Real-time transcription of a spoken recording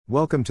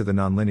Welcome to the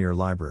Nonlinear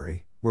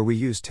Library, where we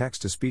use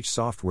text-to-speech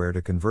software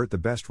to convert the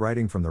best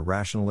writing from the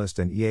rationalist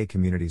and EA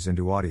communities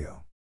into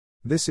audio.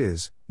 This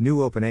is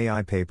New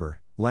OpenAI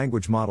Paper,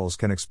 Language Models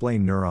Can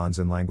Explain Neurons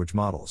in Language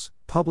Models,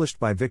 published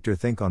by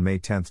ViktorThink on May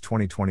 10,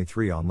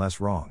 2023 on Less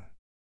Wrong.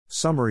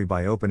 Summary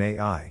by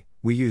OpenAI.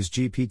 We use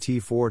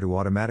GPT-4 to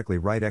automatically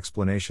write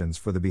explanations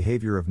for the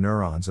behavior of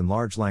neurons in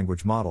large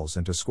language models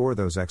and to score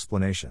those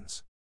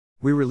explanations.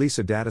 We release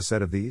a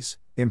dataset of these,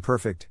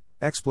 imperfect,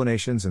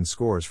 explanations and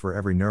scores for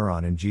every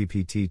neuron in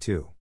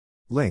GPT-2.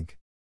 Link.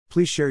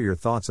 Please share your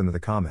thoughts in the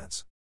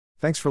comments.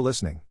 Thanks for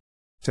listening.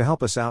 To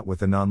help us out with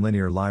the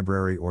Nonlinear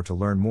Library or to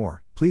learn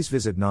more, please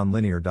visit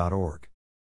nonlinear.org.